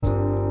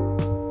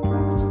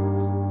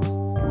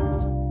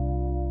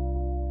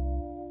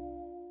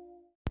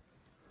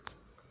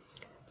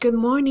Good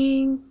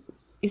morning.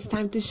 It's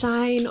time to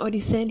shine.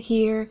 Odisen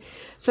here.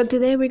 So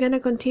today we're going to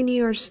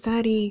continue our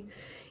study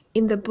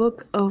in the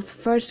book of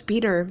First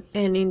Peter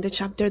and in the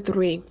chapter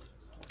 3.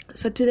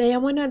 So today I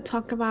want to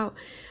talk about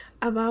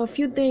a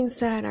few things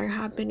that are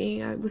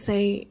happening, I would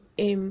say,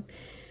 in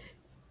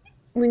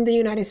the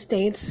United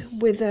States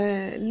with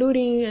the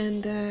looting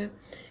and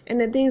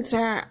the things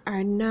that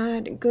are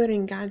not good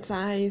in God's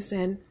eyes.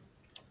 And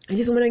I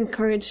just want to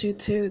encourage you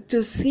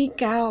to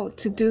seek out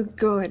to do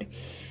good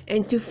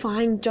and to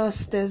find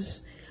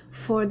justice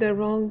for the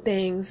wrong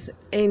things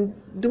and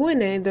doing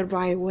it the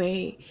right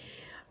way.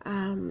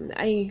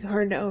 I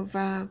heard of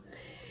a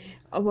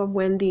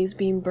Wendy's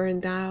being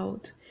burned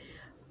out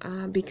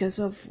because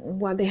of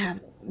what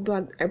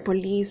a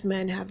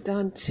policeman have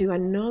done to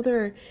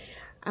another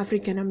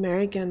African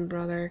American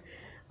brother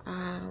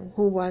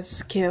who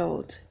was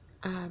killed,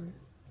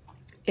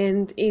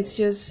 and it's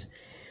just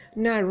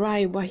not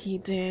right what he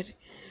did.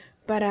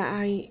 But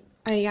I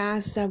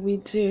ask that we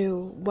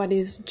do what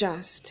is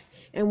just,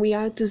 and we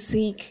ought to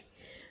seek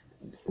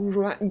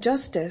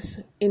justice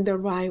in the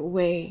right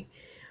way,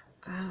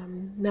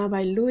 not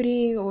by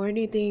looting or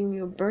anything,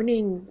 or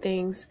burning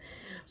things,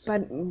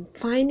 but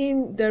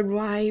finding the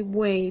right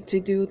way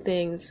to do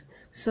things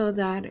so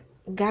that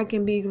God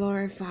can be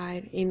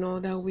glorified in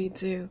all that we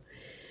do.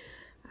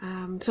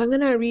 So I'm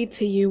going to read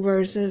to you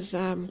verses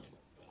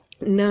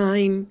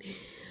 9,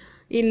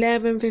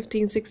 11,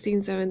 15,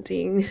 16,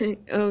 17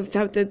 of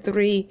chapter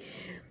 3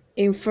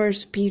 in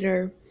First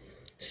Peter.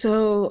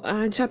 So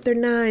chapter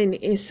 9,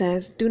 it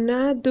says, "Do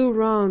not do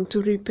wrong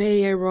to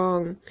repay a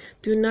wrong.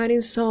 Do not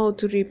insult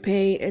to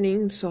repay an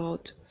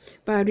insult,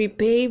 but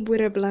repay with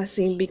a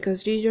blessing,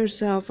 because you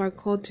yourself are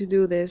called to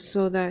do this,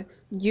 so that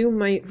you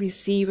might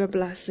receive a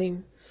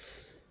blessing."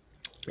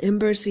 In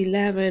verse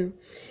 11,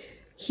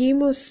 He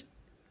must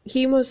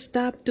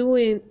stop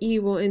doing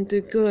evil and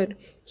do good.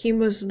 He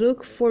must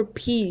look for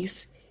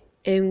peace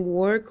and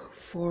work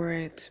for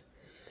it.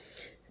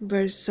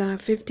 Verse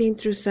 15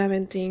 through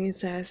 17, it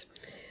says,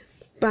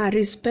 "But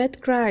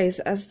respect Christ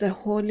as the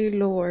Holy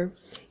Lord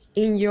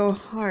in your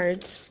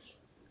hearts.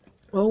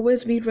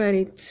 Always be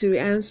ready to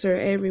answer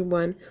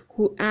everyone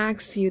who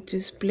asks you to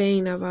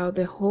explain about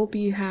the hope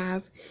you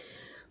have,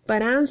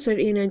 but answer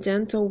in a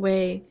gentle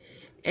way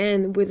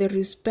and with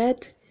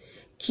respect.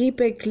 Keep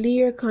a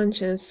clear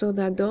conscience, so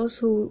that those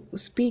who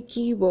speak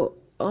evil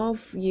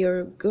of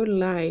your good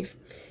life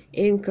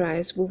in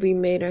Christ will be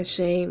made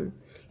ashamed.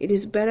 It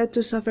is better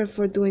to suffer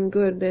for doing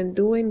good than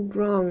doing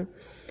wrong,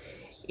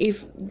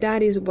 if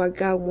that is what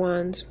God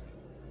wants."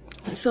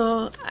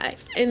 So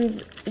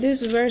in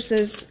these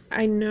verses,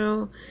 I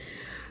know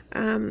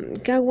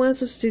God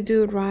wants us to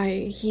do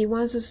right. He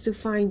wants us to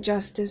find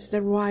justice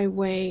the right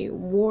way.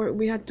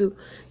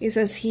 It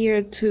says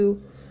here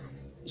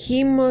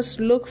He must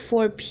look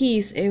for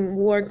peace and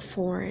work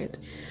for it.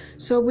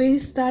 So we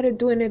started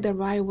doing it the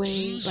right way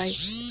by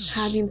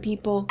having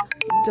people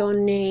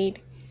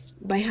donate,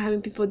 by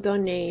having people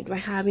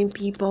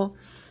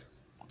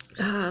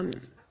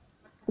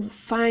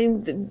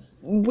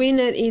win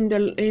it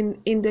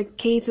in the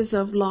cases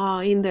of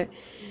law, in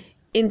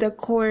the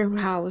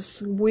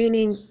courthouse,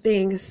 winning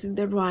things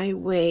the right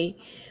way.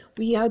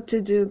 We ought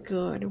to do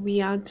good.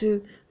 We ought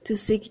to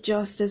seek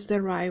justice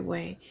the right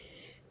way.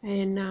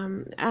 And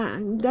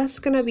that's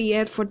gonna be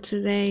it for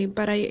today.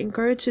 But I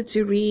encourage you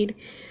to read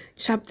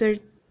chapter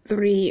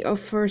 3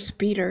 of First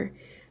Peter.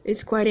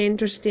 It's quite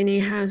interesting.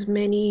 It has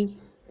many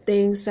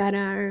things that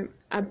are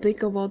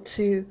applicable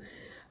to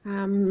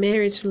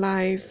marriage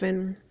life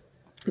and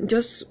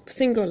just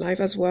single life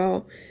as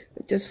well,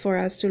 just for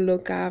us to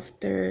look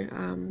after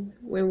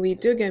when we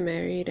do get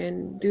married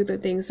and do the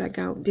things that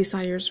God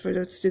desires for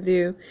us to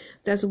do.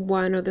 That's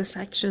one of the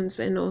sections,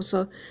 and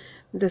also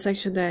the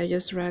section that I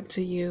just read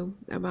to you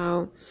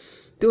about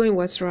doing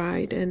what's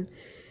right. And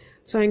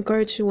so I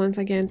encourage you once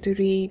again to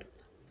read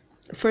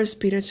First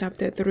Peter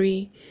chapter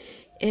 3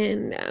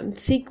 and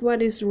seek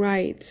what is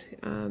right.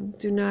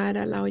 Do not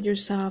allow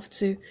yourself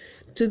to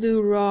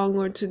do wrong,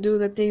 or to do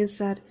the things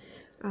that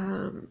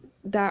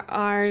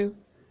are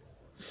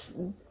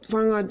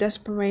from our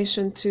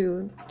desperation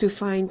to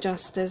find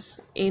justice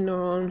in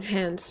our own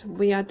hands.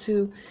 We have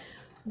to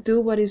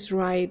do what is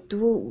right.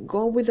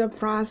 Go with the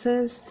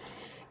process.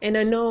 And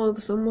I know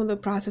some of the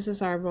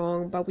processes are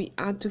wrong, but we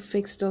ought to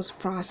fix those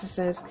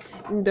processes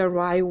in the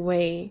right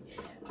way.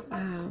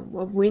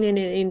 Of winning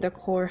it in the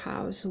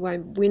courthouse, while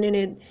winning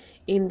it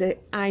in the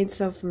eyes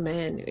of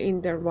men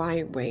in the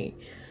right way.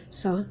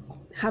 So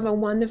have a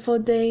wonderful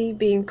day.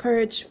 Be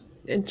encouraged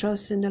and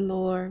trust in the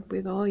Lord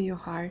with all your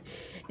heart,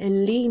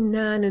 and lean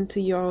not unto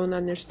your own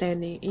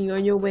understanding. In all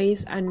your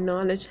ways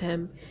acknowledge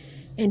Him,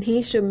 and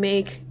He should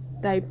make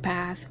thy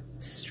path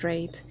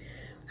straight.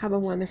 Have a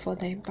wonderful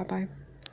day. Bye-bye.